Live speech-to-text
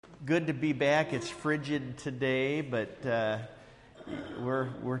good to be back. It's frigid today, but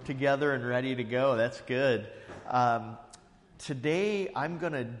we're together and ready to go. That's good. Today I'm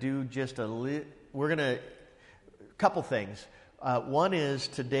going to do just a couple things. One is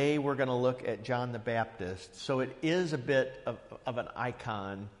today we're going to look at John the Baptist. So it is a bit of an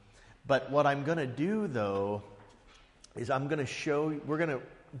icon. But what I'm going to do, though, is we're going to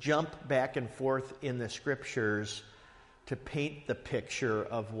jump back and forth in the scriptures to paint the picture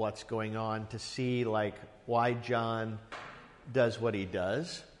of what's going on, to see why John does what he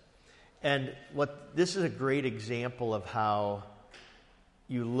does. And this is a great example of how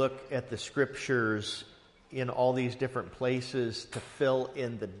you look at the scriptures in all these different places to fill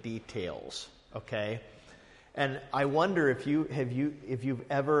in the details, okay? And I wonder if you've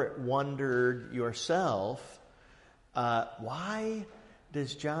ever wondered yourself, why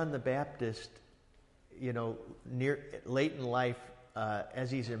does John the Baptist, late in life, as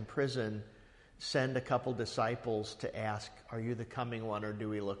he's in prison, send a couple disciples to ask, "Are you the coming one, or do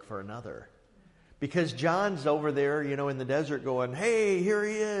we look for another?" Because John's over there, in the desert going, "Hey, here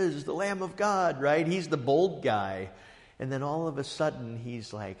he is, the Lamb of God," right? He's the bold guy. And then all of a sudden,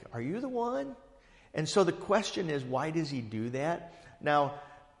 he's like, "Are you the one?" And so the question is, why does he do that? Now,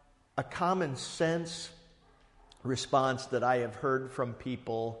 a common sense response that I have heard from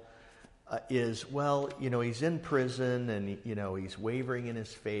people is, well, he's in prison and, he's wavering in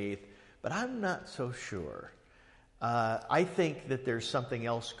his faith, but I'm not so sure. I think that there's something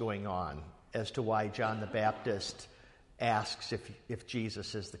else going on as to why John the Baptist asks if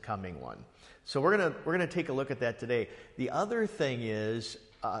Jesus is the coming one. So we're gonna take a look at that today. The other thing is,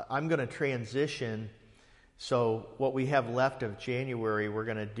 I'm going to transition. So what we have left of January, we're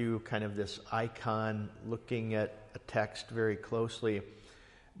going to do kind of this icon, looking at a text very closely.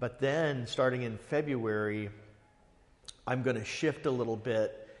 But then, starting in February, I'm going to shift a little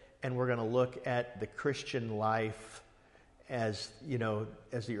bit, and we're going to look at the Christian life as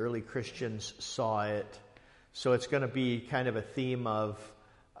the early Christians saw it. So it's going to be kind of a theme of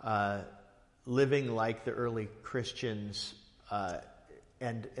living like the early Christians,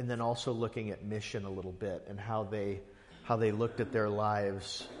 and then also looking at mission a little bit and how they looked at their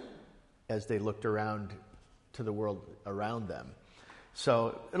lives as they looked around to the world around them.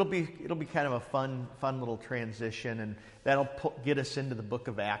 So it'll be kind of a fun little transition, and that'll get us into the book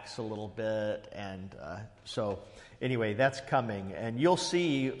of Acts a little bit. And so anyway, that's coming, and you'll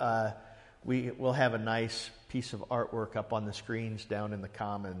see we'll have a nice piece of artwork up on the screens down in the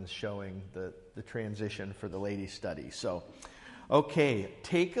Commons showing the transition for the ladies' study. So. Okay,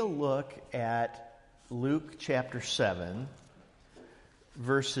 take a look at Luke chapter 7,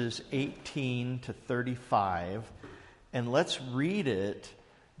 verses 18 to 35, and let's read it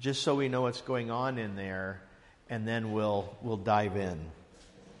just so we know what's going on in there, and then we'll dive in.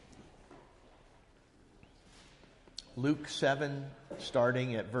 Luke 7,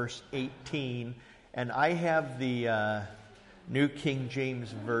 starting at verse 18, and I have the New King James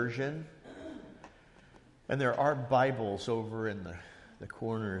Version. And there are Bibles over in the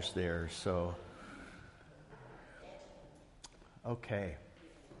corners there, so. Okay.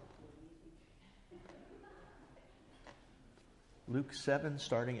 Luke 7,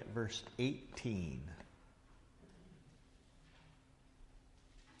 starting at verse 18.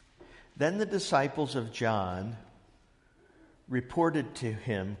 Then the disciples of John reported to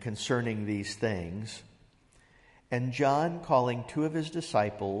him concerning these things, and John, calling two of his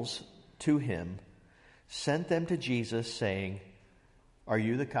disciples to him, sent them to Jesus, saying, "Are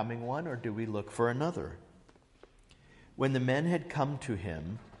you the coming one, or do we look for another?" When the men had come to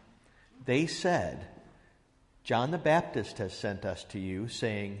him, they said, "John the Baptist has sent us to you,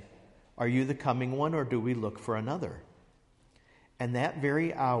 saying, 'Are you the coming one, or do we look for another?' And that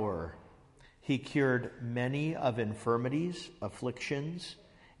very hour he cured many of infirmities, afflictions,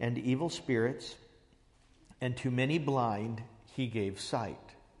 and evil spirits, and to many blind he gave sight.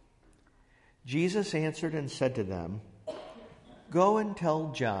 Jesus answered and said to them, 'Go and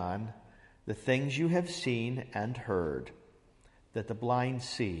tell John the things you have seen and heard, that the blind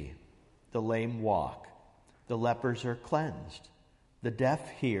see, the lame walk, the lepers are cleansed, the deaf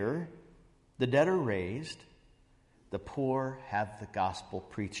hear, the dead are raised, the poor have the gospel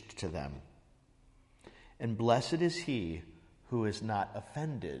preached to them. And blessed is he who is not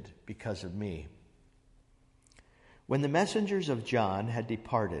offended because of me.' When the messengers of John had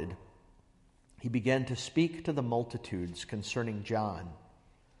departed, he began to speak to the multitudes concerning John.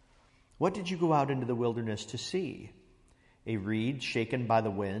 'What did you go out into the wilderness to see? A reed shaken by the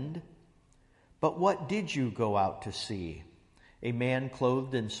wind? But what did you go out to see? A man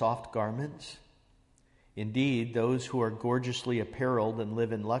clothed in soft garments? Indeed, those who are gorgeously apparelled and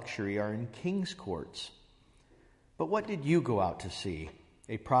live in luxury are in king's courts. But what did you go out to see?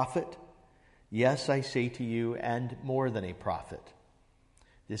 A prophet? Yes, I say to you, and more than a prophet.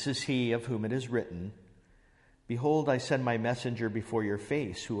 This is he of whom it is written, Behold, I send my messenger before your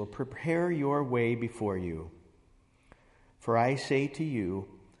face, who will prepare your way before you. For I say to you,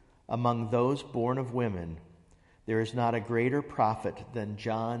 among those born of women, there is not a greater prophet than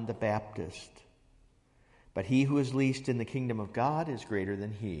John the Baptist. But he who is least in the kingdom of God is greater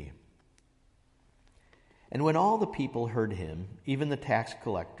than he. And when all the people heard him, even the tax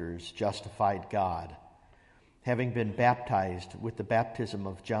collectors justified God, having been baptized with the baptism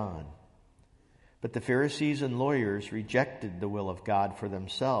of John. But the Pharisees and lawyers rejected the will of God for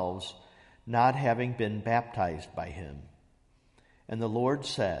themselves, not having been baptized by him. And the Lord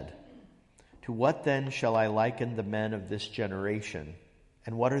said, To what then shall I liken the men of this generation?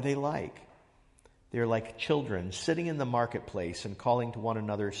 And what are they like? They are like children sitting in the marketplace and calling to one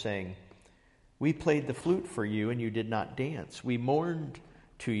another, saying, We played the flute for you, and you did not dance. We mourned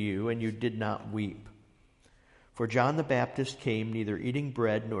to you, and you did not weep. For John the Baptist came neither eating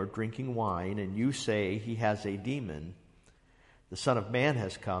bread nor drinking wine, and you say he has a demon. The Son of Man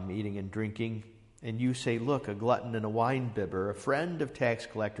has come eating and drinking, and you say, Look, a glutton and a wine-bibber, a friend of tax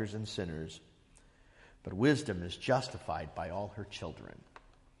collectors and sinners. But wisdom is justified by all her children.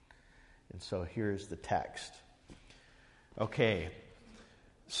 And so here's the text. Okay,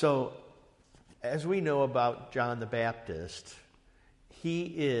 so as we know about John the Baptist, he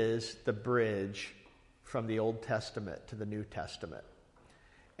is the bridge from the Old Testament to the New Testament.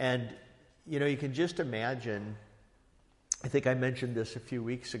 And, you can just imagine, I think I mentioned this a few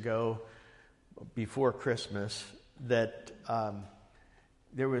weeks ago before Christmas, that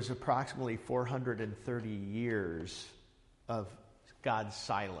there was approximately 430 years of God's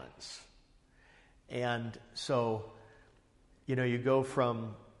silence. And so, you go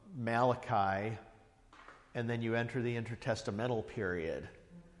from Malachi, and then you enter the intertestamental period.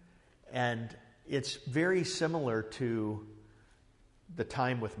 And it's very similar to the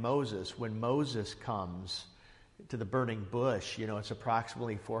time with Moses. When Moses comes to the burning bush, it's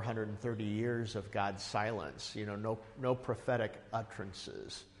approximately 430 years of God's silence, no prophetic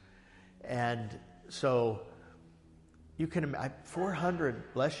utterances. And so you can imagine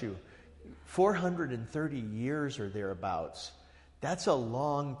 430 years or thereabouts. That's a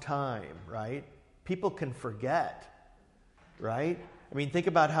long time, right? People can forget, right? I mean, think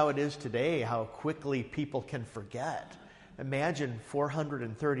about how it is today, how quickly people can forget. Imagine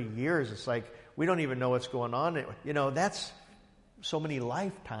 430 years. It's like we don't even know what's going on. That's so many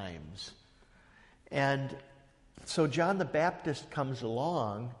lifetimes. And so John the Baptist comes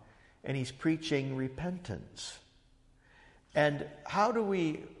along, and he's preaching repentance. And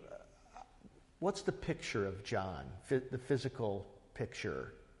what's the picture of John, the physical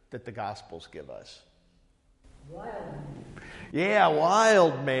picture that the Gospels give us? Wild man. Yeah,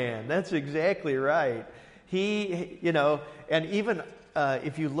 wild man. That's exactly right. He, and even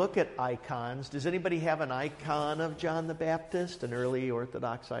if you look at icons, does anybody have an icon of John the Baptist, an early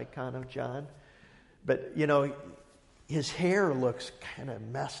Orthodox icon of John? But, his hair looks kind of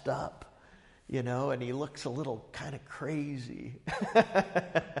messed up, and he looks a little kind of crazy.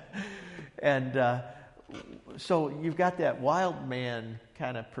 And so you've got that wild man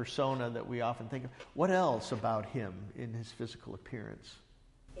kind of persona that we often think of. What else about him in his physical appearance?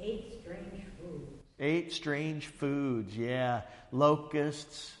 8 strange foods. 8 strange foods, yeah.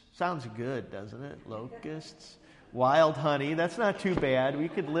 Locusts. Sounds good, doesn't it? Locusts. Wild honey. That's not too bad. We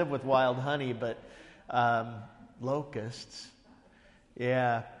could live with wild honey, but locusts.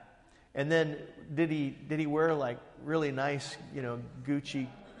 Yeah. And then did he wear like really nice, Gucci,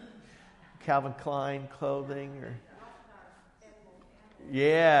 Calvin Klein clothing, or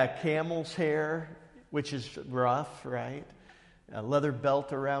camel's hair, which is rough, right? A leather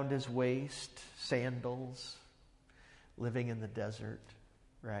belt around his waist, sandals, living in the desert,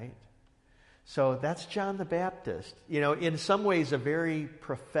 right? So that's John the Baptist. In some ways a very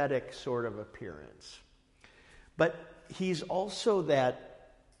prophetic sort of appearance. But he's also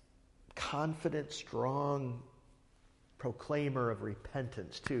that confident, strong proclaimer of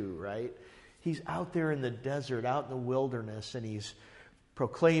repentance too, right? He's out there in the desert, out in the wilderness, and he's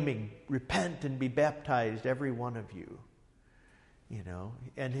proclaiming, repent and be baptized, every one of you.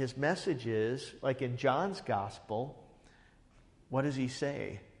 And his message is, like in John's gospel, what does he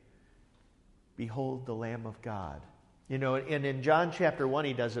say? Behold the Lamb of God. And in John chapter 1,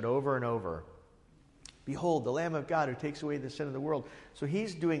 he does it over and over. Behold, the Lamb of God who takes away the sin of the world. So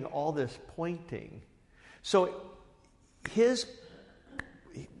he's doing all this pointing. So his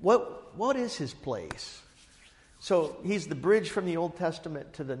what is his place? So he's the bridge from the Old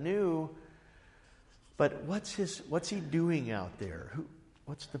Testament to the New, but what's he doing out there?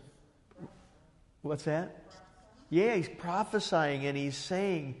 What's that? Yeah, he's prophesying and he's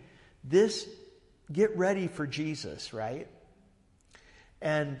saying this, get ready for Jesus, right?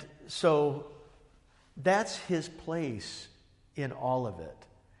 And so that's his place in all of it.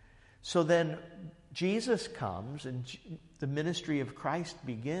 So then Jesus comes and the ministry of Christ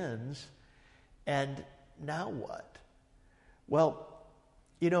begins, and now what? Well,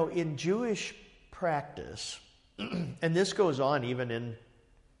 in Jewish practice, and this goes on even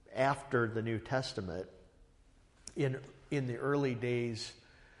after the New Testament, in the early days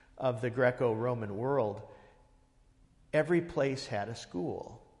of the Greco-Roman world, every place had a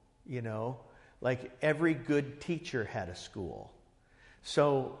school, like every good teacher had a school.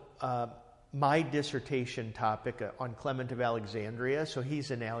 So my dissertation topic on Clement of Alexandria, so he's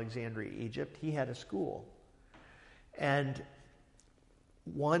in Alexandria, Egypt, he had a school. And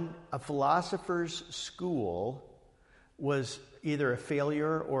a philosopher's school was either a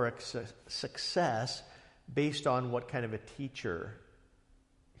failure or a success based on what kind of a teacher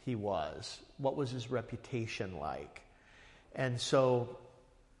he was. What was his reputation like? And so,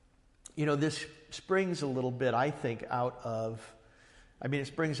 this springs a little bit, I think, it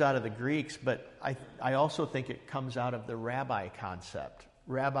springs out of the Greeks, but I also think it comes out of the rabbi concept,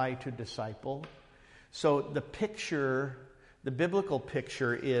 rabbi to disciple. So the biblical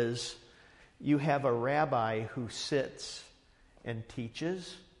picture is you have a rabbi who sits and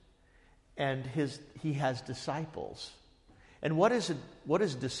teaches, and he has disciples. And what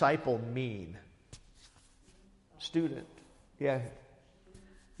does disciple mean? Student. Yeah.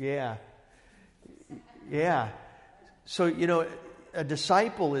 So, a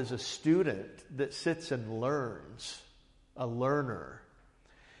disciple is a student that sits and learns, a learner.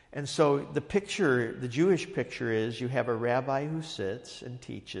 And so the Jewish picture is you have a rabbi who sits and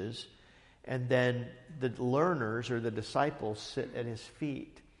teaches, and then the learners or the disciples sit at his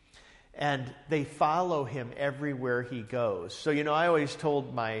feet. And they follow him everywhere he goes. So, I always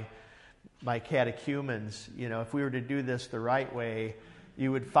told my catechumens, if we were to do this the right way,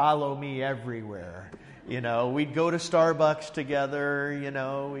 you would follow me everywhere. We'd go to Starbucks together,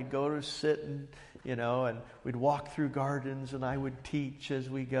 we'd go to sit and, and we'd walk through gardens and I would teach as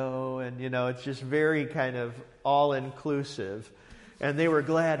we go. And, it's just very kind of all-inclusive. And they were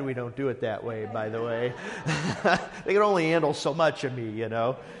glad we don't do it that way, by the way. They could only handle so much of me,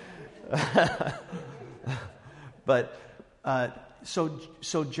 But,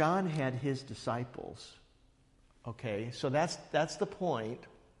 so John had his disciples. Okay, so that's the point.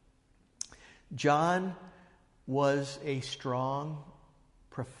 John was a strong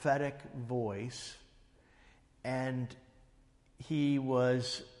prophetic voice, and he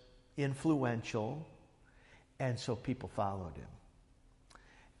was influential, and so people followed him.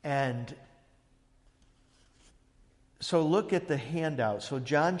 And so look at the handout. So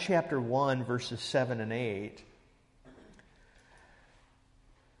John chapter 1, verses 7 and 8.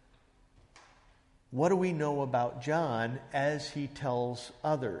 What do we know about John as he tells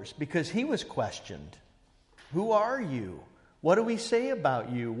others? Because he was questioned. Who are you? What do we say about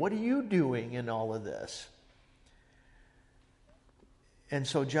you? What are you doing in all of this? And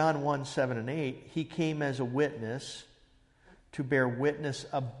so John 1, 7 and 8, he came as a witness to bear witness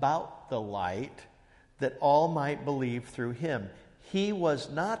about the light, that all might believe through him. He was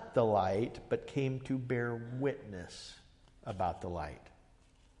not the light, but came to bear witness about the light.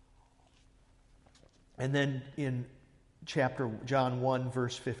 And then in John 1,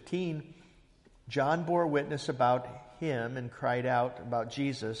 verse 15, John bore witness about him and cried out about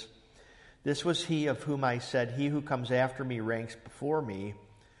Jesus, "This was he of whom I said, 'He who comes after me ranks before me,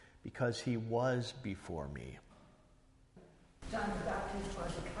 because he was before me.'" John the Baptist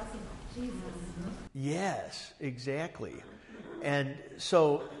was a cousin of Jesus. Yes, exactly. And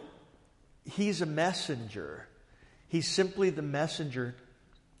so he's a messenger. He's simply the messenger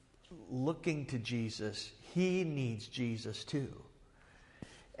looking to Jesus. He needs Jesus too.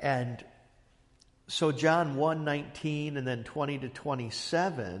 And so John 1:19 and then 20 to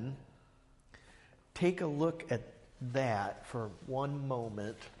 27, take a look at that for one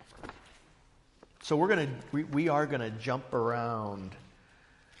moment. So we are going to jump around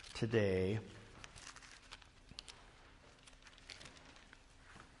today.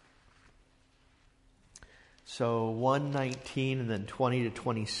 So 1:19 and then 20 to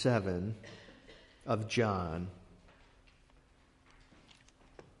 27 of John.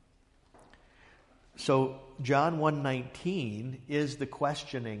 So John 1:19 is the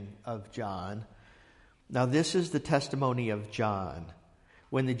questioning of John. Now this is the testimony of John.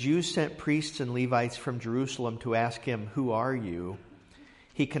 When the Jews sent priests and Levites from Jerusalem to ask him, "Who are you?"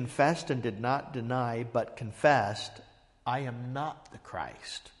 he confessed and did not deny, but confessed, "I am not the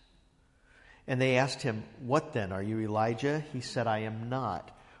Christ." And they asked him, "What then? Are you Elijah?" He said, "I am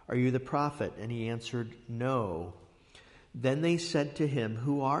not." "Are you the prophet?" And he answered, "No." Then they said to him,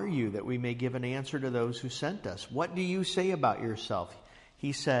 "Who are you, that we may give an answer to those who sent us? What do you say about yourself?"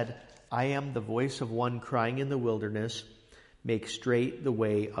 He said, "I am the voice of one crying in the wilderness, 'Make straight the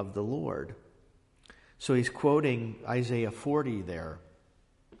way of the Lord.'" So he's quoting Isaiah 40 there,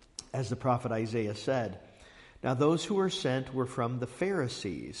 as the prophet Isaiah said. Now those who were sent were from the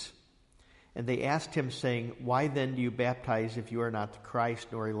Pharisees. And they asked him, saying, "Why then do you baptize if you are not the Christ,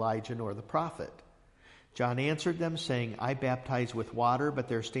 nor Elijah, nor the prophet?" John answered them, saying, "I baptize with water, but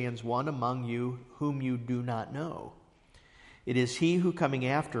there stands one among you whom you do not know. It is he who coming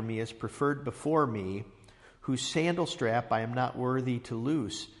after me is preferred before me, whose sandal strap I am not worthy to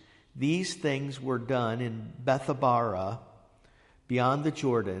loose. These things were done in Bethabara, beyond the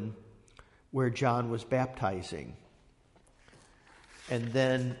Jordan, where John was baptizing." And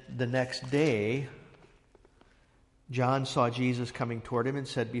then the next day, John saw Jesus coming toward him and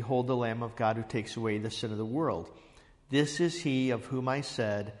said, "Behold the Lamb of God who takes away the sin of the world. This is he of whom I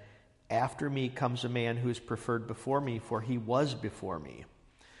said, 'After me comes a man who is preferred before me, for he was before me.'"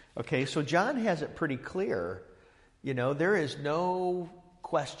 Okay, so John has it pretty clear. You know, there is no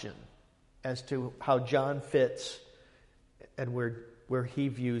question as to how John fits and where he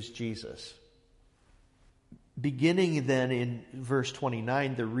views Jesus. Beginning then in verse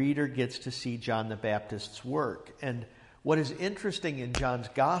 29, the reader gets to see John the Baptist's work. And what is interesting in John's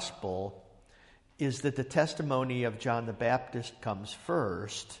gospel is that the testimony of John the Baptist comes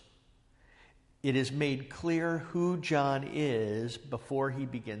first. It is made clear who John is before he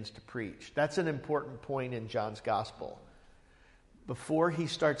begins to preach. That's an important point in John's gospel. Before he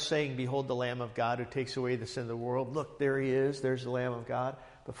starts saying, "Behold the Lamb of God who takes away the sin of the world," look, there he is, there's the Lamb of God.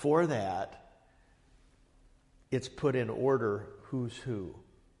 Before that, it's put in order who's who.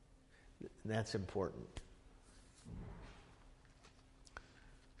 And that's important.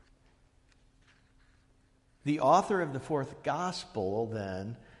 The author of the fourth gospel,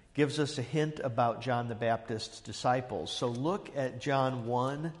 then, gives us a hint about John the Baptist's disciples. So look at John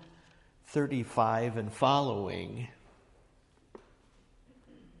 1:35 and following.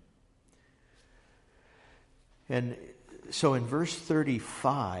 And so in verse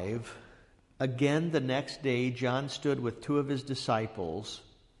 35, again the next day John stood with two of his disciples,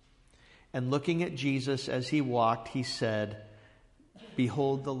 and looking at Jesus as he walked, he said,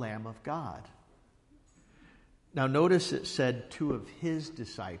 "Behold the Lamb of God." Now notice it said two of his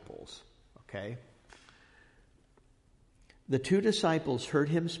disciples, okay? The two disciples heard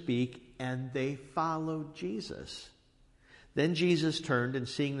him speak, and they followed Jesus. Then Jesus turned, and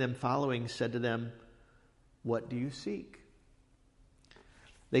seeing them following, said to them, "What do you seek?"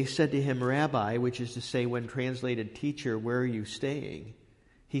 They said to him, "Rabbi," which is to say, when translated, "Teacher, where are you staying?"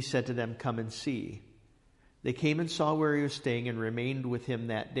 He said to them, "Come and see." They came and saw where he was staying and remained with him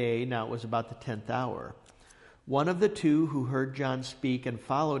that day. Now it was about the 10th hour. One of the two who heard John speak and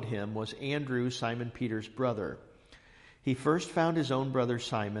followed him was Andrew, Simon Peter's brother. He first found his own brother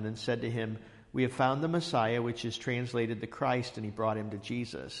Simon and said to him, "We have found the Messiah," which is translated the Christ, and he brought him to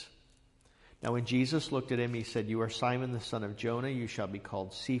Jesus. Now when Jesus looked at him, he said, "You are Simon the son of Jonah. You shall be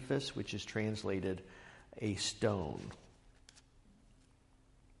called Cephas," which is translated a stone.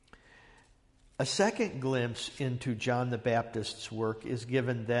 A second glimpse into John the Baptist's work is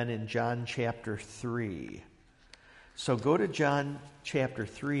given then in John chapter 3. So go to John chapter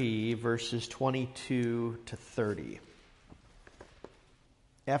 3, verses 22 to 30.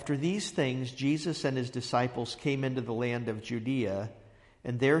 After these things, Jesus and his disciples came into the land of Judea,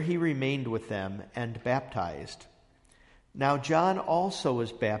 and there he remained with them and baptized. Now John also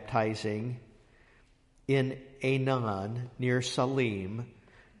was baptizing in Aenon near Salim,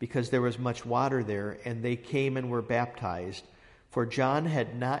 because there was much water there, and they came and were baptized, for John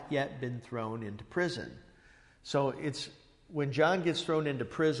had not yet been thrown into prison. So it's when John gets thrown into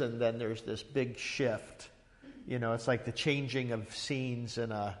prison, then there's this big shift. You know, it's like the changing of scenes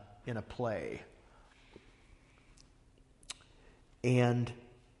in a play. And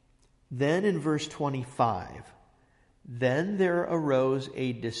then in verse 25, then there arose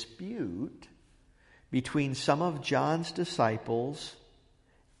a dispute between some of John's disciples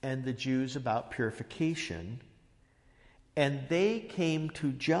and the Jews about purification. And they came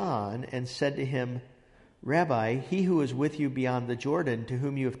to John and said to him, "Rabbi, he who is with you beyond the Jordan, to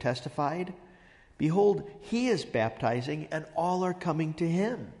whom you have testified, behold, he is baptizing, and all are coming to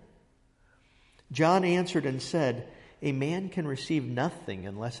him." John answered and said, a man can receive nothing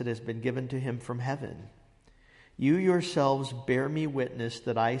unless it has been given to him from heaven. You yourselves bear me witness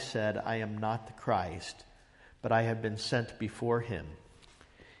that I said, I am not the Christ, but I have been sent before him.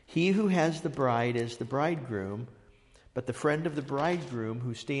 He who has the bride is the bridegroom, but the friend of the bridegroom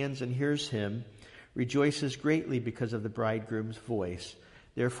who stands and hears him rejoices greatly because of the bridegroom's voice.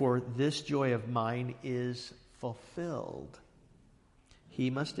 Therefore, this joy of mine is fulfilled. He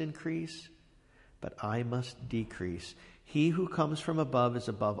must increase, but I must decrease. He who comes from above is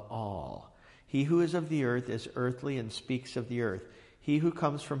above all. He who is of the earth is earthly and speaks of the earth. He who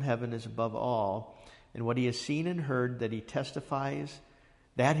comes from heaven is above all, and what he has seen and heard that he testifies,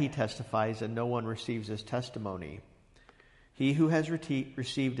 and no one receives his testimony. He who has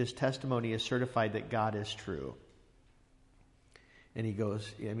received his testimony is certified that God is true. And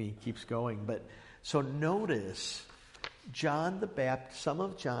he keeps going. But so notice, some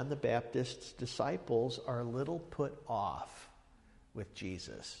of John the Baptist's disciples are a little put off with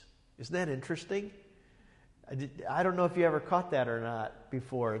Jesus. Isn't that interesting? I don't know if you ever caught that or not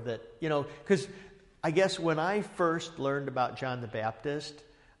before. Because I guess when I first learned about John the Baptist,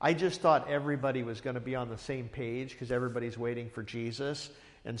 I just thought everybody was going to be on the same page because everybody's waiting for Jesus.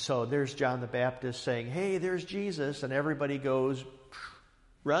 And so there's John the Baptist saying, hey, there's Jesus, and everybody goes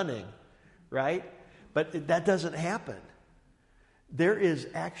running, right? But that doesn't happen. There is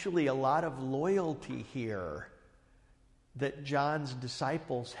actually a lot of loyalty here that John's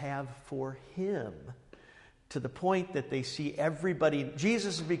disciples have for him, to the point that they see everybody,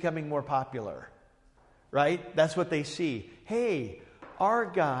 Jesus is becoming more popular, right? That's what they see. Hey, our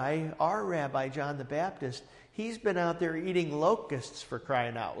rabbi, John the Baptist, he's been out there eating locusts, for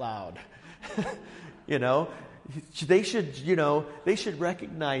crying out loud. They should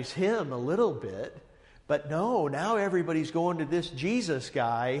recognize him a little bit. But no, now everybody's going to this Jesus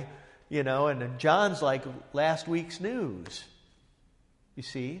guy, and John's like last week's news. You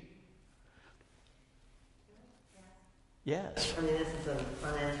see? Yes. I mean, this is an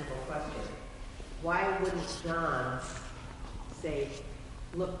unanswerable question. Why wouldn't John say,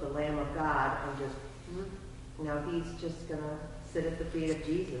 look, the Lamb of God, and now he's just going to sit at the feet of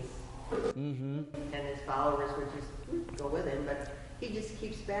Jesus. Mm-hmm. And his followers would just go with him, but he just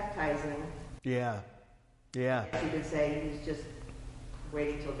keeps baptizing. Yeah. You could say he's just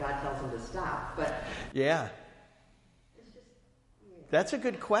waiting till God tells him to stop, but... Yeah. It's just... Yeah. That's a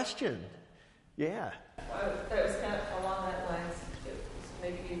good question. Yeah. Well, it was kind of along that lines.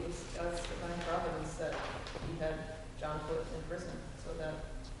 Maybe it was God's divine providence that he had John put in prison so that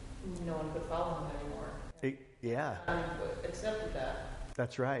no one could follow him anymore. Yeah. And accepted that.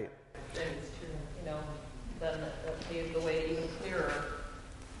 That's right. Then it's true, then that made the way even clearer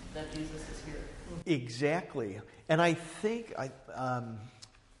that Jesus is here. Exactly. And I think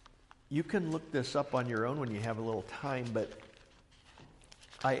you can look this up on your own when you have a little time, but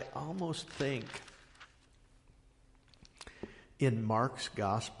I almost think in Mark's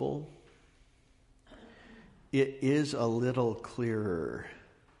gospel, it is a little clearer.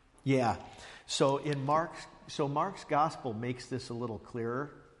 Yeah. So Mark's gospel makes this a little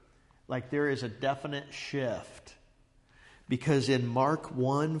clearer. Like there is a definite shift. Because in Mark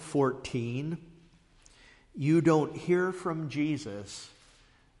 1:14, you don't hear from Jesus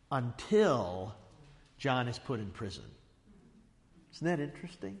until John is put in prison. Isn't that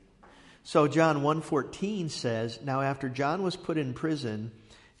interesting? So John 1:14 says, now after John was put in prison,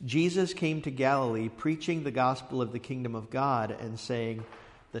 Jesus came to Galilee preaching the gospel of the kingdom of God and saying,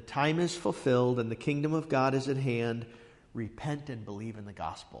 the time is fulfilled and the kingdom of God is at hand. Repent and believe in the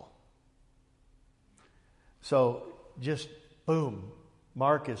gospel. So just boom,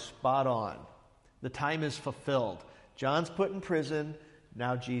 Mark is spot on. The time is fulfilled. John's put in prison.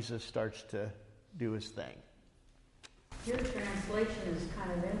 Now Jesus starts to do his thing. Your translation is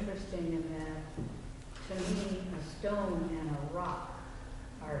kind of interesting in that, to me, a stone and a rock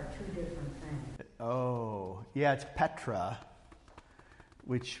are two different things. Oh, yeah, it's Petra,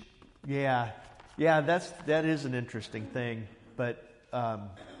 which, that is an interesting thing. But,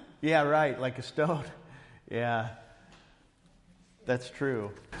 yeah, right, like a stone. Yeah, that's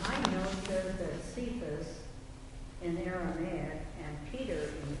true. My note says that Cephas in Aramaic and Peter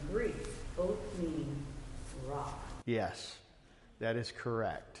in Greek both mean rock. Yes, that is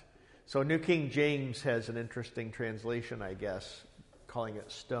correct. So New King James has an interesting translation, I guess, calling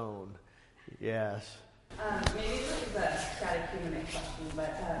it stone. Yes. Maybe this is a catechumenate question,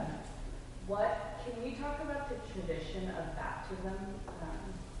 but can we talk about the tradition of baptism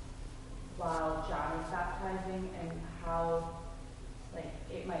while John is baptizing and how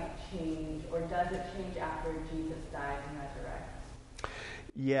it might change, or does it change after Jesus dies and resurrects?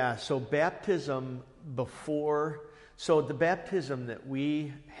 Yeah, so baptism before... So the baptism that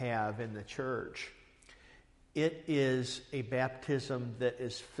we have in the church, it is a baptism that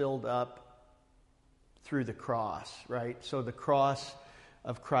is filled up through the cross, right? So the cross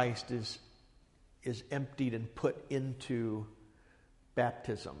of Christ is emptied and put into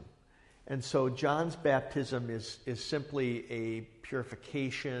baptism. And so John's baptism is simply a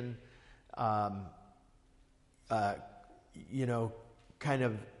purification, kind of,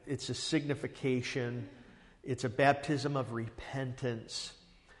 it's a signification. It's a baptism of repentance,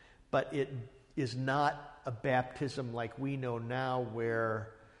 but it is not a baptism like we know now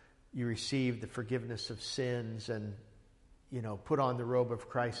where you receive the forgiveness of sins and, put on the robe of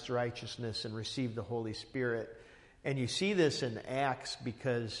Christ's righteousness and receive the Holy Spirit. And you see this in Acts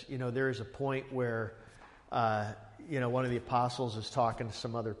because, there is a point where, one of the apostles is talking to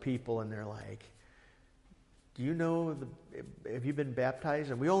some other people and they're like, do you know, have you been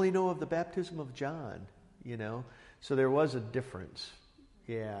baptized? And we only know of the baptism of John, So there was a difference.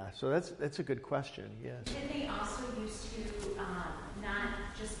 Yeah, so that's a good question, yes. Did they also used to not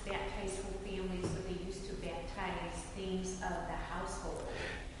just baptize whole families, but they used to baptize things of the household?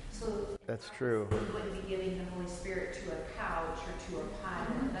 So that's true. They wouldn't be giving the Holy Spirit to a couch or to a pot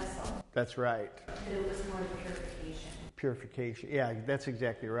or a vessel. That's right. But it was more of a purification. Purification. Yeah, that's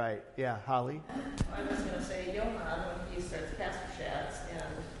exactly right. Yeah, Holly? I was going to say, Johann, when he starts Pastor Shad's and,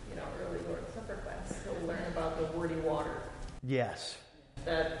 early Lord's Supper class, he'll learn about the wordy water. Yes.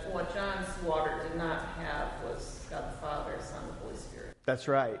 That what John's water did not have was God the Father, Son, and Holy Spirit. That's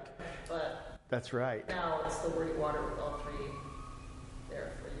right. But that's right. Now it's the wordy water with all three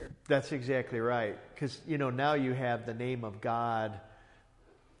there for you. That's exactly right. Because, now you have the name of God,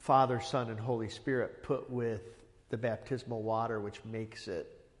 Father, Son, and Holy Spirit put with the baptismal water, which makes it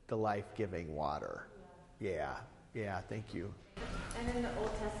the life-giving water. Yeah, thank you. And in the Old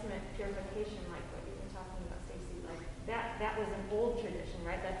Testament purification, like what you've been talking about, Stacey, like that was an old tradition,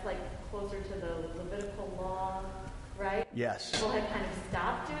 right? That's like closer to the Levitical law, right? Yes. People had kind of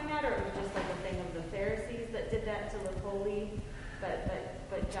stopped doing that, or it was just like a thing of the Pharisees that did that to live holy,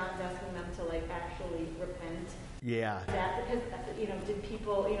 but John's asking them to like actually repent. Yeah. That because did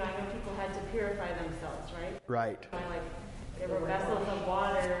people? I know people had to purify themselves, right? Right. Like there were vessels of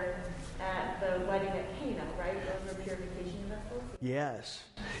water at the wedding at Cana, right? Those were purification vessels. Yes.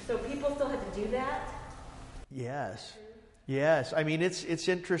 So people still had to do that? Yes. I mean, it's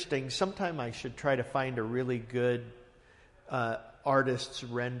interesting. Sometime I should try to find a really good artist's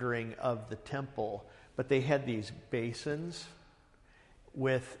rendering of the temple. But they had these basins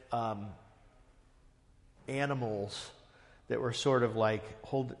with animals that were sort of like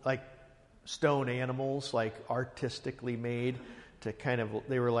stone animals, like artistically made to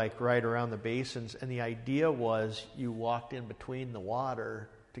they were like right around the basins. And the idea was you walked in between the water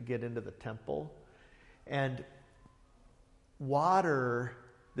to get into the temple. And water,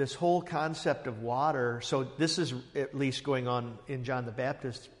 this whole concept of water, so this is at least going on in John the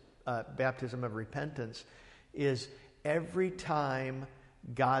Baptist, baptism of repentance, is every time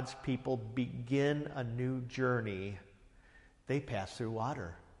God's people begin a new journey, they pass through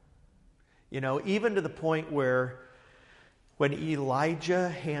water. Even to the point where when Elijah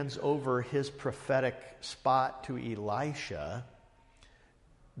hands over his prophetic spot to Elisha,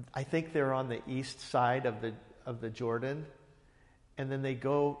 I think they're on the east side of the Jordan, and then they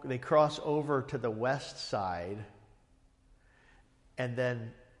cross over to the west side, and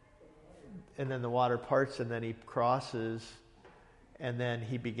then the water parts, and then he crosses, and then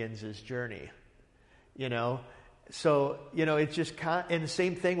he begins his journey. So, it's just and the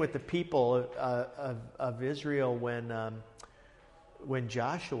same thing with the people of Israel when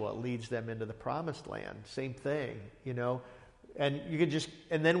Joshua leads them into the promised land. Same thing, And you can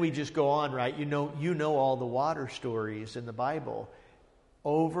and then we just go on, right? You know all the water stories in the Bible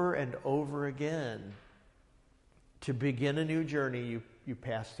over and over again. To begin a new journey, you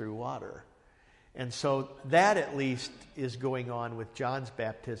pass through water. And so that at least is going on with John's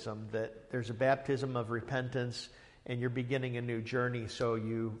baptism, that there's a baptism of repentance and you're beginning a new journey, so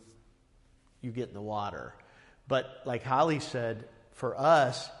you get in the water. But like Holly said, for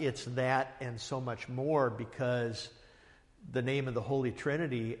us, it's that and so much more, because the name of the Holy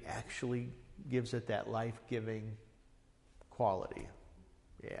Trinity actually gives it that life-giving quality.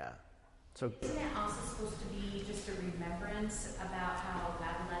 Yeah. So isn't it also supposed to be just a remembrance about how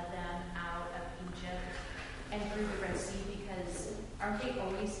God led them out of Egypt and through the Red Sea? Because aren't they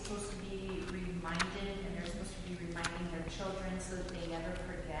always supposed to be reminded, and they're supposed to be reminding their children so that they never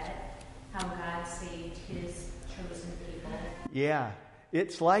forget how God saved His chosen people? Yeah.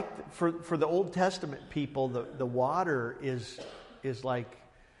 It's like for the Old Testament people, the water is like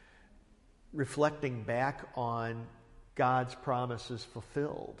reflecting back on God's promises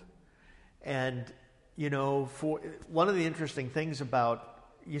fulfilled. And, for one of the interesting things about,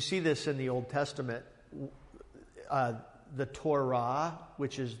 you see this in the Old Testament, the Torah,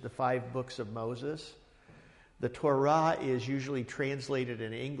 which is the 5 books of Moses. The Torah is usually translated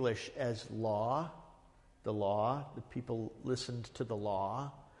in English as law, the law. The people listened to the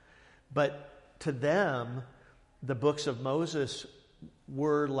law. But to them, the books of Moses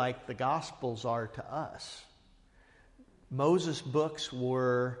were like the Gospels are to us. Moses' books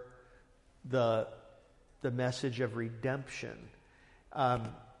were the message of redemption.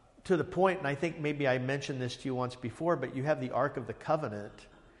 To the point, and I think maybe I mentioned this to you once before, but you have the Ark of the Covenant,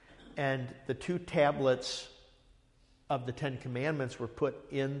 and the 2 tablets of the 10 Commandments were put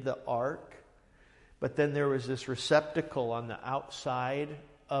in the Ark, but then there was this receptacle on the outside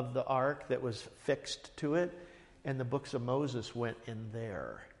of the Ark that was fixed to it, and the books of Moses went in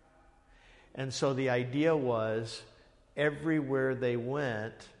there. And so the idea was, everywhere they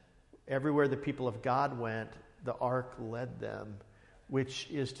went, everywhere the people of God went, the Ark led them, which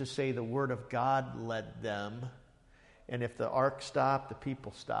is to say the Word of God led them. And if the Ark stopped, the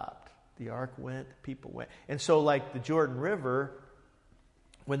people stopped. The Ark went, the people went. And so like the Jordan River,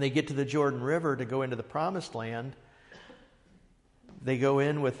 when they get to the Jordan River to go into the Promised Land, they go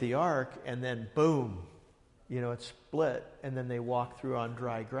in with the Ark, and then boom, it's split, and then they walk through on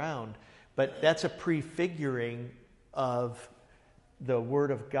dry ground. But that's a prefiguring of the Word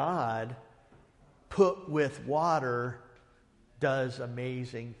of God put with water does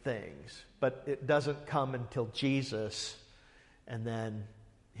amazing things. But it doesn't come until Jesus, and then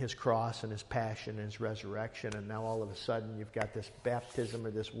his cross and his passion and his resurrection, and now all of a sudden you've got this baptism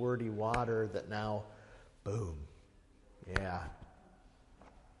or this wordy water that now, boom. Yeah.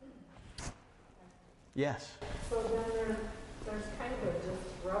 Yes? So then there's kind of a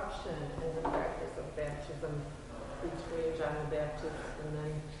disruption in the practice of baptism between John the Baptist and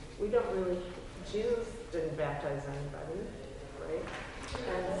then Jews didn't baptize anybody, right?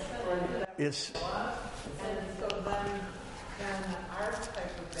 And so then our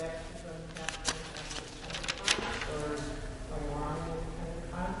type of baptism happens or along with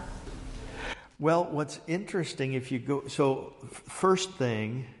Pentecost. Well, what's interesting, if you go, so first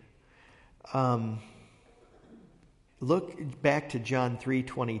thing, look back to John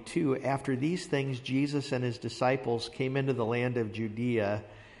 3:22. After these things, Jesus and his disciples came into the land of Judea,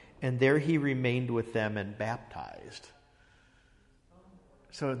 and there he remained with them and baptized.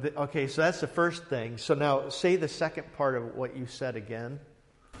 So, so that's the first thing. So now say the second part of what you said again.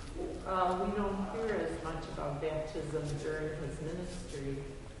 We don't hear as much about baptism during his ministry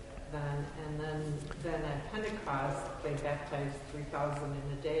then, and then at Pentecost they baptized 3,000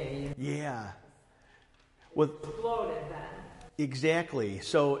 in a day. Yeah. Well, exploded then. Exactly.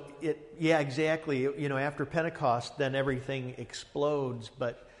 So exactly. After Pentecost, then everything explodes.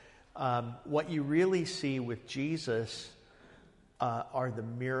 But what you really see with Jesus are the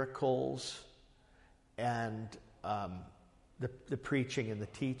miracles and the preaching and the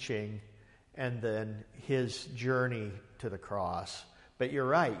teaching, and then his journey to the cross. But you're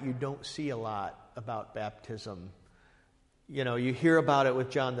right, you don't see a lot about baptism. You hear about it with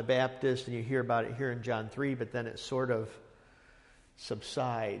John the Baptist, and you hear about it here in John 3, but then it sort of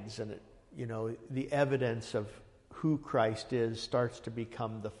subsides, and the evidence of who Christ is starts to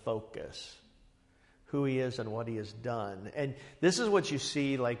become the focus. Who he is and what he has done. And this is what you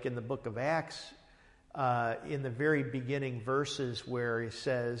see like in the book of Acts, in the very beginning verses where he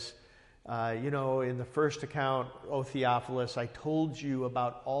says, in the first account, O Theophilus, I told you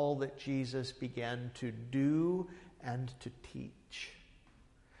about all that Jesus began to do and to teach.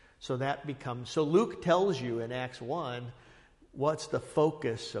 So Luke tells you in Acts 1 what's the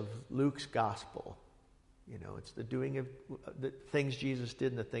focus of Luke's gospel. It's the doing of the things Jesus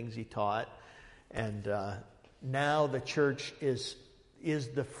did and the things he taught. And now the church is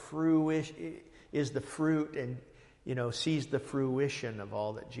the fruit and sees the fruition of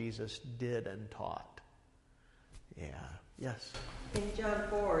all that Jesus did and taught. Yeah. Yes. In John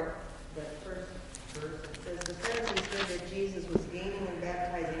 4, the first verse, it says, the Pharisees heard that Jesus was gaining and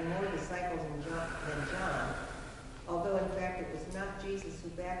baptizing more disciples than John, although in fact it was not Jesus who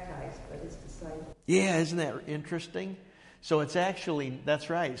baptized, but his disciples. Yeah, isn't that interesting? So it's actually, that's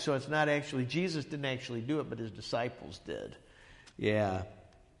right. So it's not actually, Jesus didn't actually do it, but his disciples did. Yeah.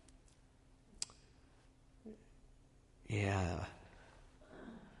 Yeah.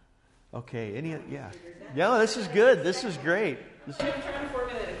 Okay. Yeah, this is good. This is great. I'm trying to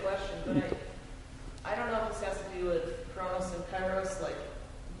formulate a question, but I don't know if this has to do with Chronos and Kairos. Like,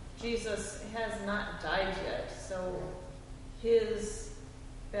 Jesus has not died yet, so his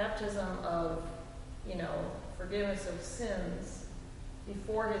baptism of, forgiveness of sins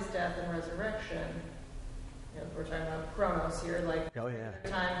before his death and resurrection, we're talking about chronos here, like Oh, yeah.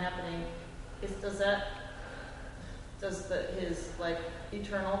 time happening, does his like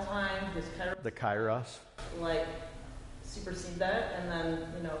eternal time, his The kairos. like supersede that, and then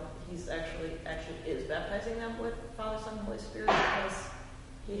he's actually is baptizing them with Father, Son, and Holy Spirit because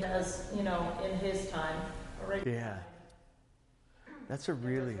he has in his time already. Yeah. That's a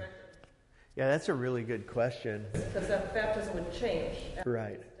really good question. Because that baptism would change. after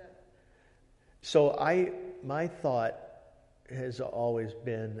Right. his death. So my thought has always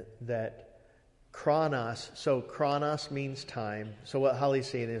been that chronos means time. So what Holly's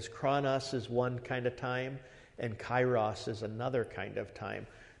saying is chronos is one kind of time and kairos is another kind of time.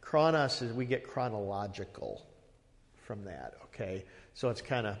 Chronos is, we get chronological from that, okay? So it's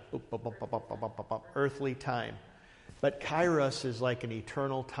kind of earthly time. But kairos is like an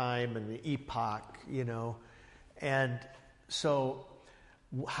eternal time and the epoch, And so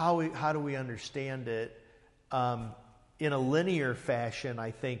how do we understand it? In a linear fashion, I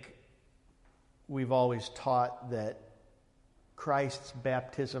think we've always taught that Christ's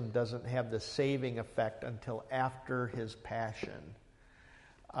baptism doesn't have the saving effect until after his passion.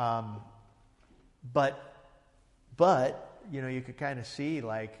 But you could kind of see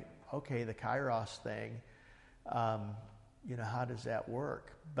like, okay, the kairos thing, how does that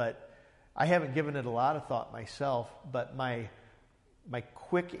work? But I haven't given it a lot of thought myself, but my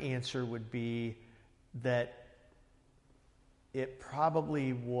quick answer would be that it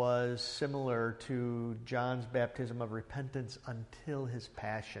probably was similar to John's baptism of repentance until his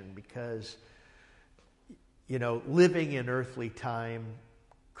passion, because, living in earthly time,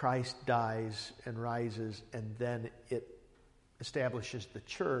 Christ dies and rises, and then it establishes the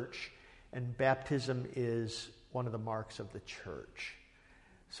church, and baptism is one of the marks of the church.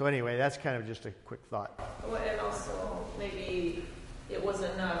 So anyway, that's kind of just a quick thought. Well, and also, maybe it was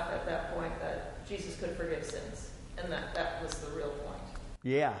enough at that point that Jesus could forgive sins. And that was the real point.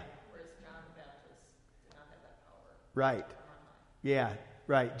 Yeah. Whereas John the Baptist did not have that power. Right. Yeah,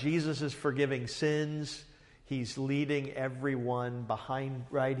 right. Jesus is forgiving sins. He's leading everyone behind,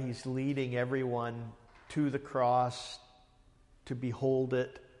 right? He's leading everyone to the cross to behold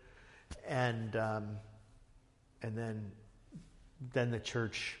it. And then the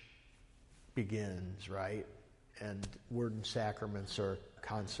church begins, right? And word and sacraments are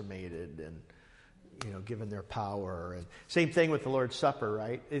consummated and given their power. And same thing with the Lord's Supper,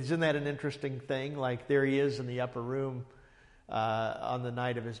 right? Isn't that an interesting thing? Like there he is in the upper room on the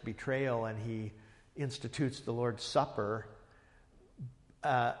night of his betrayal, and he institutes the Lord's Supper.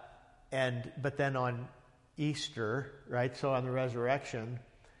 But then on Easter, right? So on the resurrection,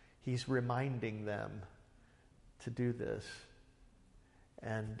 he's reminding them to do this.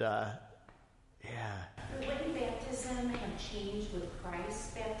 And Wouldn't baptism have changed with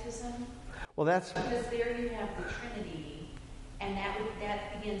Christ's baptism? Well, that's because there you have the Trinity, and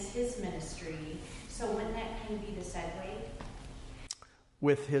that begins his ministry. So wouldn't that kind of be the segue?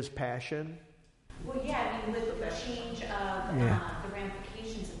 with his passion. Well, yeah, with the change of the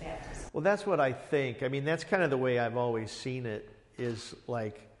ramifications of baptism. Well, that's what I think. That's kind of the way I've always seen it, is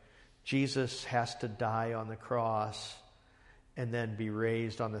like Jesus has to die on the cross and then be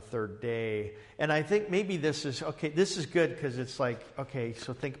raised on the third day. And I think maybe this is good because it's like, okay,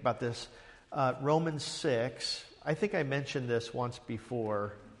 so think about this. Romans 6, I think I mentioned this once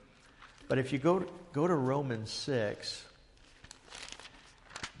before, but if you go to Romans 6,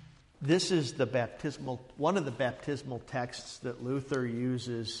 this is one of the baptismal texts that Luther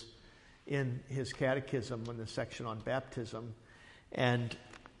uses in his catechism in the section on baptism. And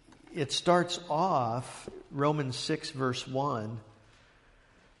it starts off, Romans 6, verse 1.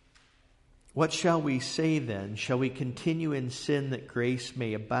 What shall we say then? Shall we continue in sin that grace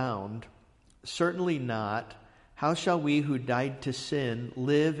may abound? Certainly not. How shall we who died to sin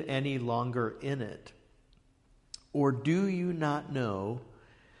live any longer in it? Or do you not know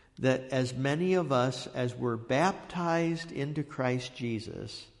that as many of us as were baptized into Christ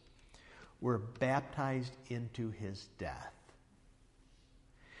Jesus were baptized into his death?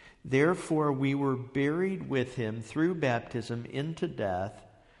 Therefore we were buried with him through baptism into death,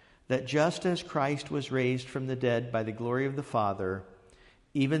 that just as Christ was raised from the dead by the glory of the Father,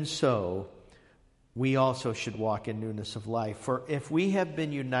 even so we also should walk in newness of life. For if we have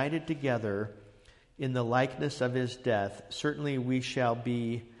been united together in the likeness of his death, certainly we shall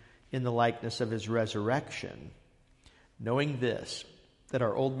be in the likeness of his resurrection, knowing this, that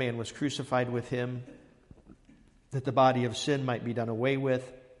our old man was crucified with him, that the body of sin might be done away with,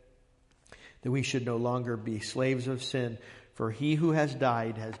 that we should no longer be slaves of sin, for he who has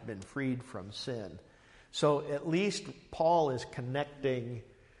died has been freed from sin. So at least Paul is connecting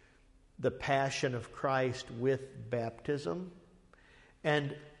the passion of Christ with baptism.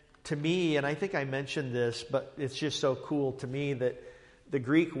 And to me, and I think I mentioned this, but it's just so cool to me that the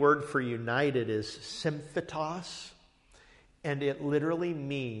Greek word for united is symphytos, and it literally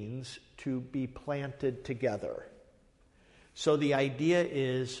means to be planted together. So the idea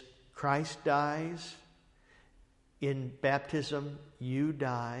is Christ dies. In baptism, you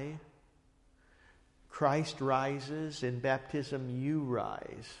die. Christ rises. In baptism, you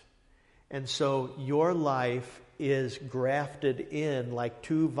rise. And so your life is grafted in like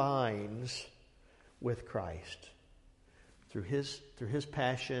two vines with Christ. Through his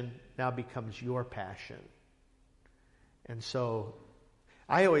passion now becomes your passion. And so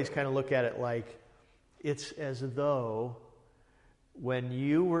I always kind of look at it like it's as though when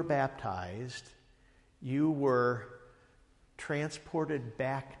you were baptized, you were transported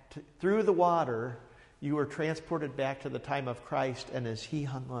back through the water. You were transported back to the time of Christ, and as he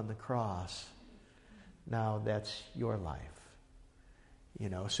hung on the cross, now that's your life.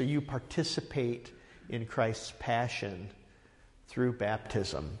 So you participate in Christ's passion through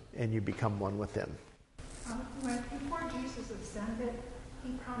baptism, and you become one with him. Before Jesus ascended,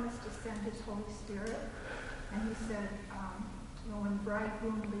 he promised to send his Holy Spirit, and he said, when the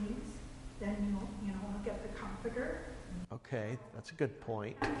bridegroom leaves, then you'll get the Comforter. Okay, that's a good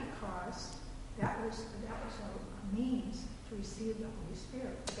point. Because that was a means to receive the Holy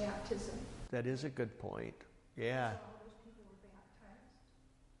Spirit, baptism. That is a good point. Yeah. So all those people were baptized.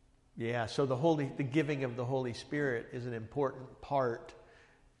 Yeah, so the giving of the Holy Spirit is an important part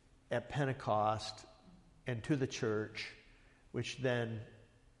at Pentecost and to the church, which then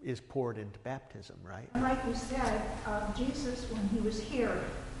is poured into baptism, right? And like you said, Jesus, when he was here,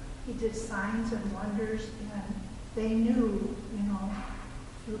 he did signs and wonders, and they knew,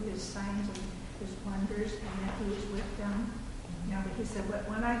 through his signs and his wonders, and that he was with them. But he said, but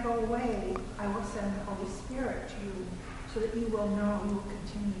when I go away, I will send the Holy Spirit to you, so that you will know, you will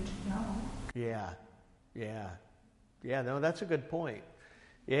continue to know. Yeah, no, that's a good point.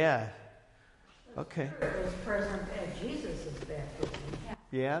 Yeah. Okay. It was present at Jesus' baptism.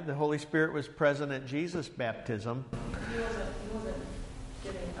 Yeah, the Holy Spirit was present at Jesus' baptism. He wasn't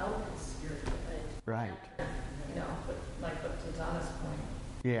giving out his Spirit, Right. But to Donna's point.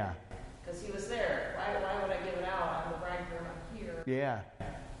 Yeah. Because he was there. Why would I give it out? I'm the bridegroom. I'm here. Yeah.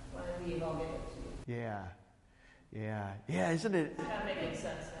 When I leave, I'll give it to you. Yeah, isn't it? It's kind of making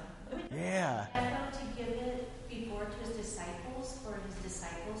sense now. Yeah. And to give it before to his disciples, for his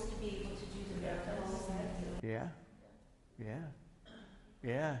disciples to be able to do the miracles.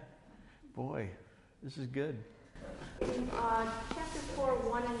 Yeah. Boy, this is good. In chapter 4,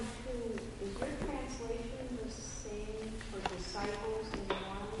 1 and 2, is your translation the same for disciples in 1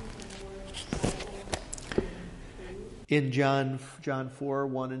 and the word disciples in 2? In John 4,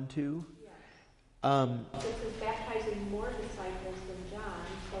 1 and 2? Yeah. It says baptizing more disciples than John,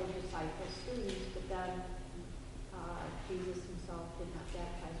 so disciples students, but then Jesus himself did not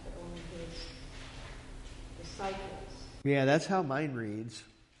baptize, but only his disciples. Yeah, that's how mine reads.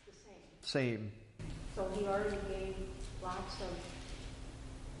 It's the same. Same. So he already gave lots of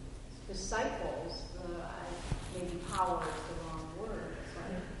disciples, maybe power is the wrong word,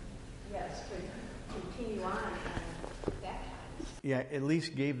 but yes, to continue on and baptize. Yeah, at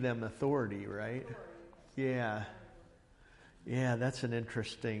least gave them authority, right? Yeah, that's an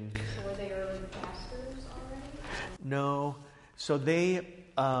interesting... So were they early pastors already? No. So they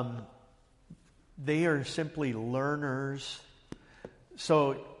are simply learners.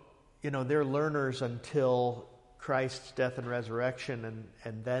 So, they're learners until Christ's death and resurrection,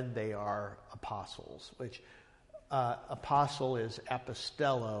 and then they are apostles, which apostle is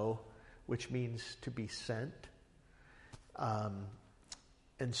apostello, which means to be sent.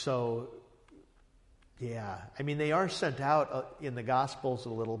 And so, yeah, they are sent out in the Gospels a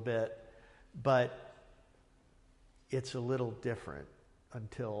little bit, but it's a little different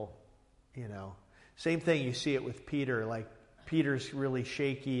until, same thing, you see it with Peter, like Peter's really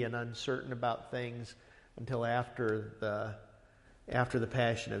shaky and uncertain about things until after the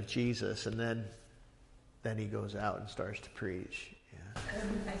passion of Jesus, and then he goes out and starts to preach. Yeah.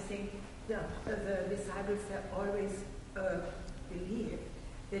 I think the disciples have always believed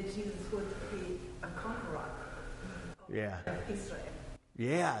that Jesus would be a conqueror of Israel.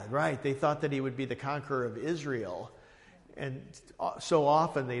 Yeah, right. They thought that he would be the conqueror of Israel. And so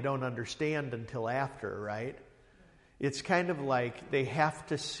often they don't understand until after, right? It's kind of like they have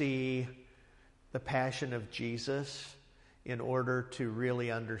to see the passion of Jesus in order to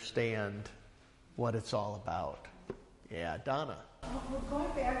really understand what it's all about. Yeah, Donna. We're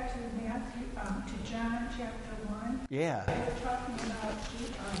going back to Matthew, to John chapter 1. Yeah. We're talking about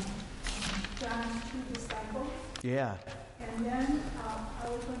John's two disciples. Yeah. And then I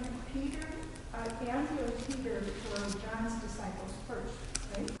was wondering, Peter, Andrew and Peter were John's disciples first,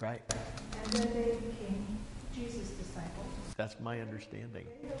 right? Right. And then they became Jesus' disciples. That's my understanding.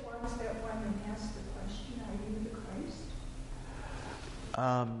 Are they the ones that went and asked the question, are you the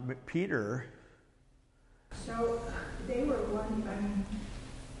Christ? Peter. So they were wondering,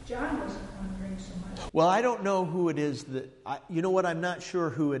 John wasn't wondering so much. Well, I don't know who it is that, you know what, I'm not sure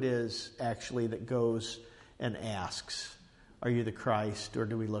who it is actually that goes and asks, are you the Christ, or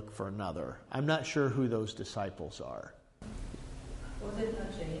do we look for another? I'm not sure who those disciples are. Was it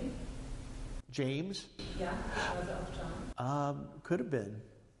not James? James? Yeah, the brother of John. Could have been.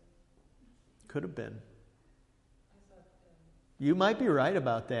 Could have been. You might be right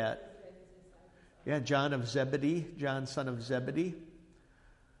about that. Yeah, John of Zebedee, John son of Zebedee.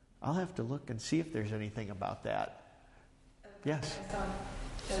 I'll have to look and see if there's anything about that. Yes? I thought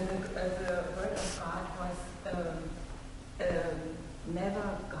the word of God was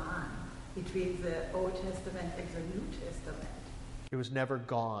never gone between the Old Testament and the New Testament. It was never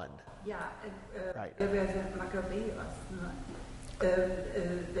gone. Yeah, Right. there was a Maccabeus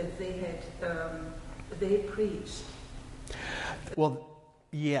that they had, they preached. Well,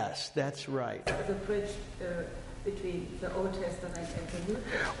 yes, that's right. The bridge between the Old Testament and the New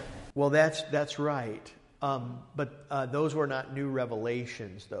Testament. Well, that's right. But those were not new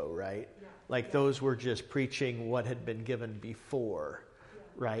revelations, though, right? Yeah. Like those were just preaching what had been given before,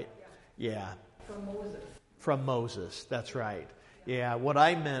 right? Yeah. From Moses. From Moses, that's right. Yeah, what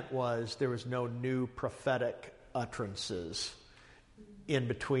I meant was there was no new prophetic utterances in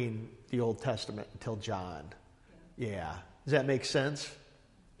between the Old Testament until John. Yeah. Does that make sense?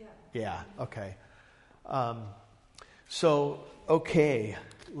 Yeah. Yeah, okay. Okay,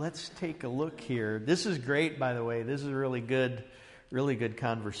 let's take a look here. This is great, by the way. This is a really good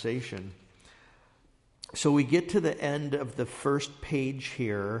conversation. So we get to the end of the first page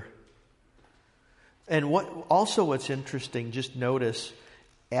here. And what's interesting, just notice,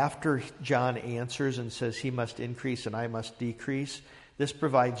 after John answers and says he must increase and I must decrease, this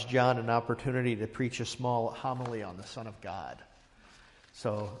provides John an opportunity to preach a small homily on the Son of God.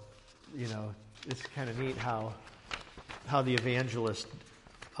 So, it's kind of neat how the evangelist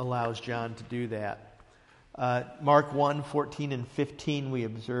allows John to do that. Mark 1, 14 and 15, we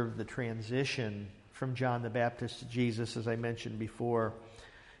observe the transition from John the Baptist to Jesus, as I mentioned before.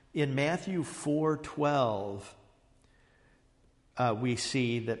 In Matthew 4:12, we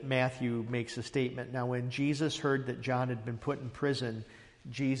see that Matthew makes a statement. Now, when Jesus heard that John had been put in prison,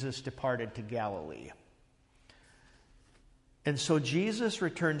 Jesus departed to Galilee. And so Jesus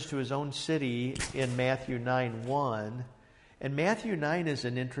returns to his own city in Matthew 9:1. And Matthew 9 is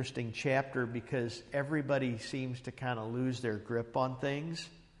an interesting chapter because everybody seems to kind of lose their grip on things.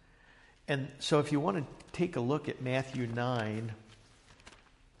 And so if you want to take a look at Matthew 9,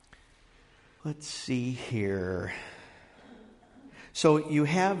 let's see here. So you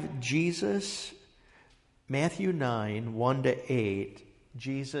have Jesus, Matthew 9, 1 to 8.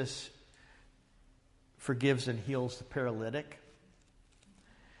 Jesus forgives and heals the paralytic.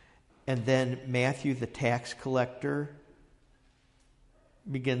 And then Matthew, the tax collector,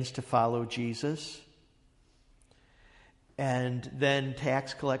 begins to follow Jesus. And then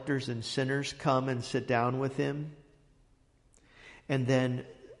tax collectors and sinners come and sit down with him. And then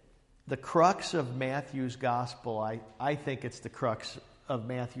the crux of Matthew's gospel, I think it's the crux of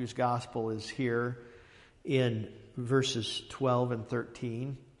Matthew's gospel, is here in verses 12 and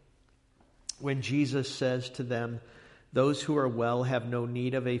 13. When Jesus says to them, "Those who are well have no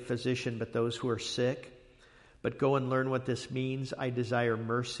need of a physician, but those who are sick. But go and learn what this means. I desire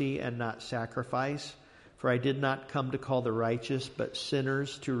mercy and not sacrifice. For I did not come to call the righteous, but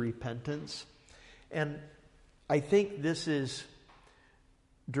sinners to repentance." And I think this is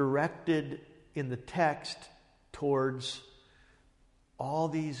directed in the text towards all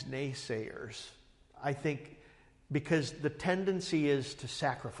these naysayers. I think because the tendency is to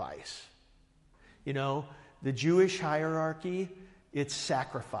sacrifice. The Jewish hierarchy, it's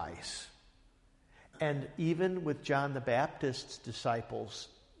sacrifice. And even with John the Baptist's disciples,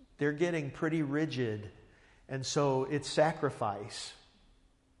 they're getting pretty rigid. And so it's sacrifice.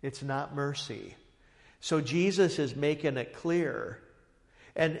 It's not mercy. So Jesus is making it clear.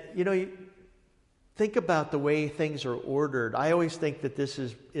 And, think about the way things are ordered. I always think that this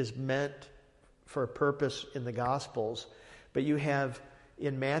is meant for a purpose in the Gospels. But you have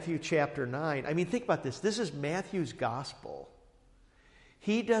in Matthew chapter 9, think about this. This is Matthew's Gospel.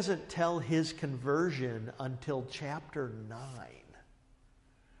 he doesn't tell his conversion until chapter 9.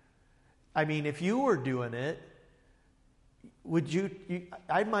 I mean, if you were doing it,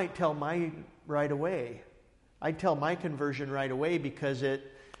 I might tell mine right away. I'd tell my conversion right away because it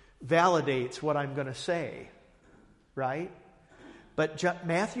validates what I'm going to say, right? But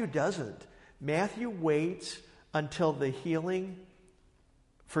Matthew doesn't. Matthew waits until the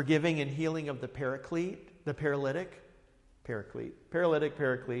forgiving and healing of the paralytic.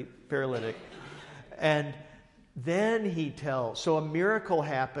 And then he tells, so a miracle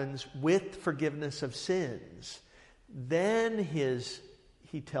happens with forgiveness of sins. Then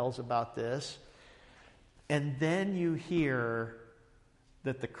he tells about this. And then you hear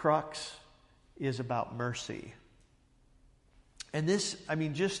that the crux is about mercy. And this, I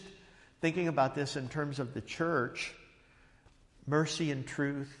mean, just thinking about this in terms of the church, mercy and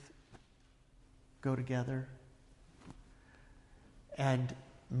truth go together. And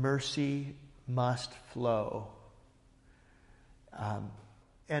mercy must flow.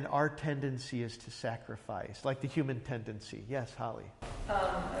 And our tendency is to sacrifice, like the human tendency. Yes, Holly?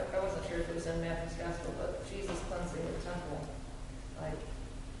 I wasn't sure if it was in Matthew's Gospel, but Jesus cleansing the temple. Like,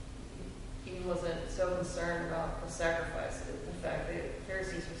 he wasn't so concerned about the sacrifice. In fact, the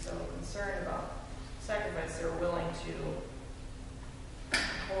Pharisees were so concerned about sacrifice, they were willing to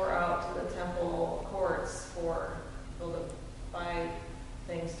pour out to the temple courts for people to buy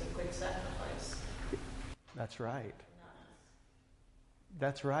things to quick sacrifice. That's right.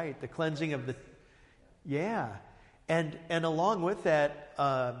 That's right. The cleansing of the... Yeah. And along with that,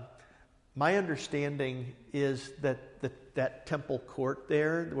 my understanding is that that temple court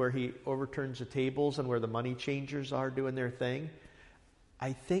there, where he overturns the tables and where the money changers are doing their thing,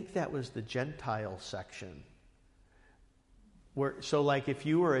 I think that was the Gentile section. So like if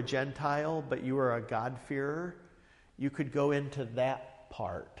you were a Gentile, but you were a God-fearer, you could go into that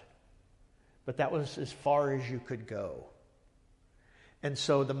part. But that was as far as you could go. And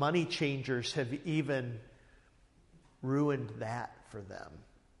so the money changers have even ruined that for them.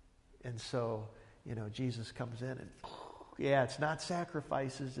 And so, Jesus comes in and, it's not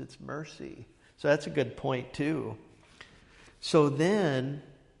sacrifices, it's mercy. So that's a good point too. So then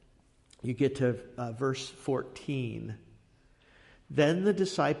you get to verse 14. Then the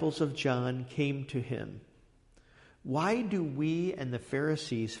disciples of John came to him. Why do we and the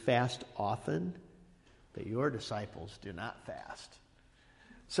Pharisees fast often, but your disciples do not fast?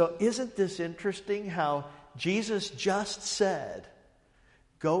 So isn't this interesting how Jesus just said,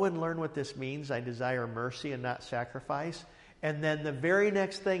 go and learn what this means. I desire mercy and not sacrifice. And then the very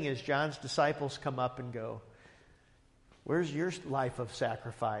next thing is John's disciples come up and go, where's your life of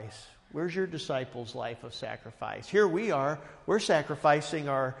sacrifice? Where's your disciples' life of sacrifice? Here we are. We're sacrificing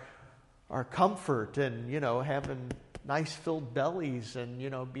our comfort and, having nice filled bellies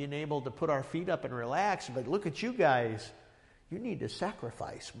and, being able to put our feet up and relax. But look at you guys. You need to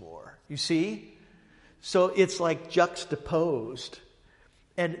sacrifice more. You see? So it's like juxtaposed.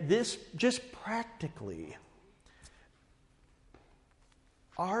 And this, just practically,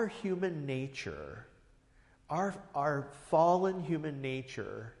 our human nature, our fallen human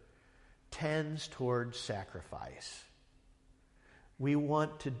nature tends towards sacrifice. We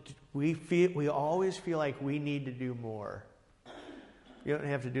always feel like we need to do more. You don't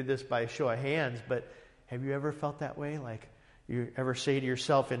have to do this by a show of hands, but have you ever felt that way? Like you ever say to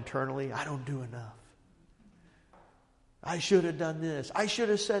yourself internally, I don't do enough. I should have done this. I should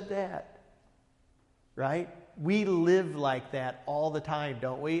have said that. Right? We live like that all the time,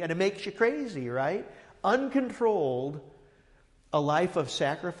 don't we? And it makes you crazy, right? Uncontrolled, a life of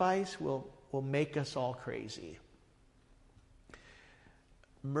sacrifice will make us all crazy.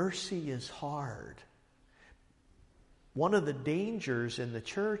 Mercy is hard. One of the dangers in the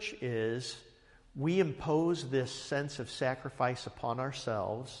church is we impose this sense of sacrifice upon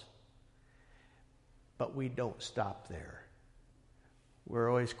ourselves, but we don't stop there. We're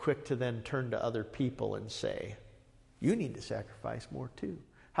always quick to then turn to other people and say, you need to sacrifice more too.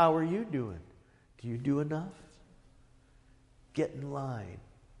 How are you doing? Do you do enough? Get in line,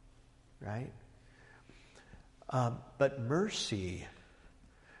 right? But mercy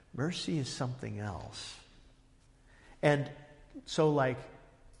is something else. And so like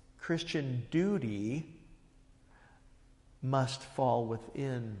Christian duty must fall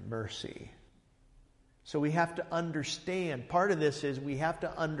within mercy. So we have to understand, part of this is we have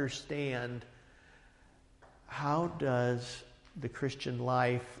to understand how does the Christian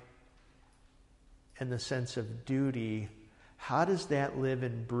life and the sense of duty, how does that live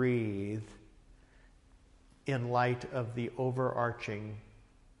and breathe in light of the overarching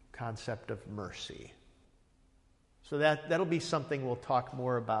concept of mercy? So that'll be something we'll talk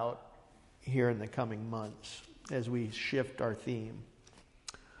more about here in the coming months as we shift our theme.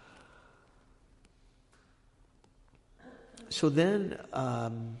 So then,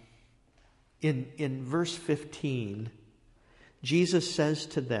 in verse 15, Jesus says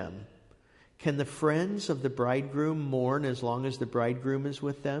to them, "Can the friends of the bridegroom mourn as long as the bridegroom is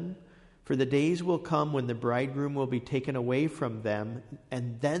with them? For the days will come when the bridegroom will be taken away from them,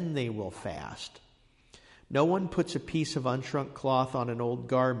 and then they will fast. No one puts a piece of unshrunk cloth on an old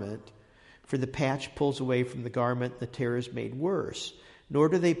garment, for the patch pulls away from the garment, the tear is made worse. Nor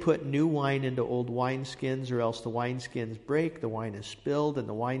do they put new wine into old wineskins, or else the wineskins break, the wine is spilled, and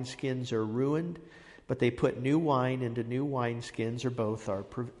the wineskins are ruined. But they put new wine into new wineskins, or both are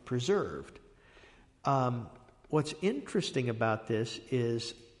preserved." What's interesting about this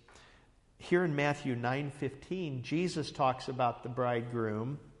is here in Matthew 9:15, Jesus talks about the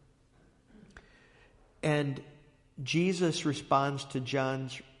bridegroom, and Jesus responds to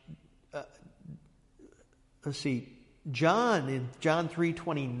John's. John in John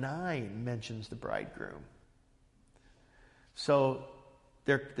 3:29 mentions the bridegroom. So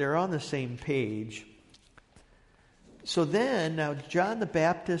they're on the same page. So then, now John the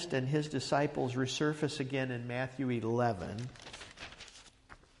Baptist and his disciples resurface again in Matthew 11.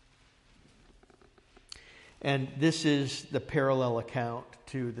 And this is the parallel account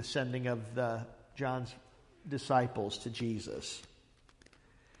to the sending of John's disciples to Jesus.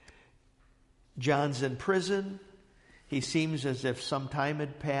 John's in prison. He seems as if some time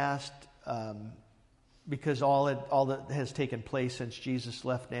had passed because all that has taken place since Jesus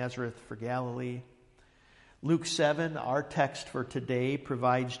left Nazareth for Galilee. Luke 7, our text for today,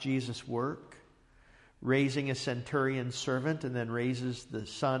 provides Jesus' work, raising a centurion's servant, and then raises the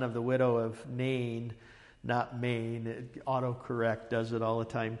son of the widow of Nain, not Maine. Autocorrect does it all the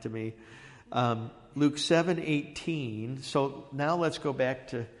time to me. Luke 7:18. So now let's go back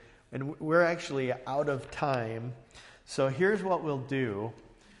to, and we're actually out of time. So here's what we'll do.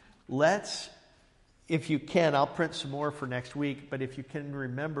 If you can, I'll print some more for next week, but if you can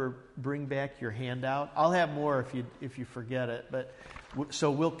remember, bring back your handout. I'll have more if you forget it. But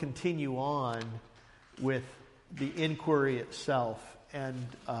so we'll continue on with the inquiry itself and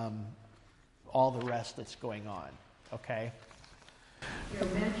all the rest that's going on. Okay? Your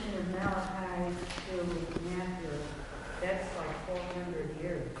mention of Malachi to Matthew, that's like 400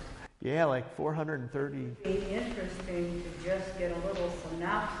 years. Yeah, like 430. It'd be interesting to just get a little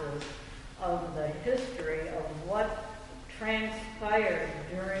synopsis of the history of what transpired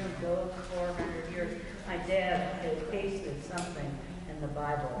during those 400 years. My dad had pasted something in the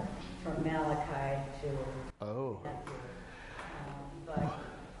Bible from Malachi to Matthew. But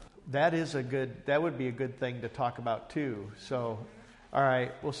that would be a good thing to talk about too. So, all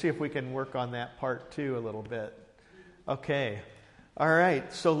right, we'll see if we can work on that part too a little bit. Okay. All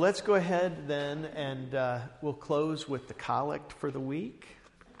right, so let's go ahead then and we'll close with the collect for the week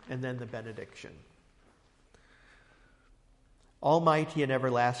and then the benediction. Almighty and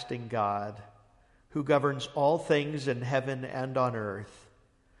everlasting God, who governs all things in heaven and on earth,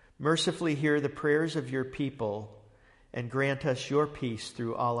 mercifully hear the prayers of your people and grant us your peace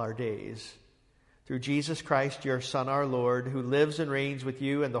through all our days. Through Jesus Christ, your Son, our Lord, who lives and reigns with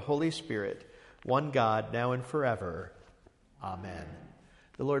you and the Holy Spirit, one God, now and forever. Amen.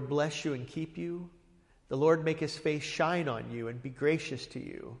 The Lord bless you and keep you. The Lord make his face shine on you and be gracious to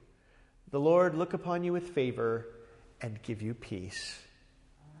you. The Lord look upon you with favor and give you peace.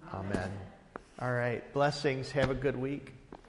 Amen. All right. Blessings. Have a good week.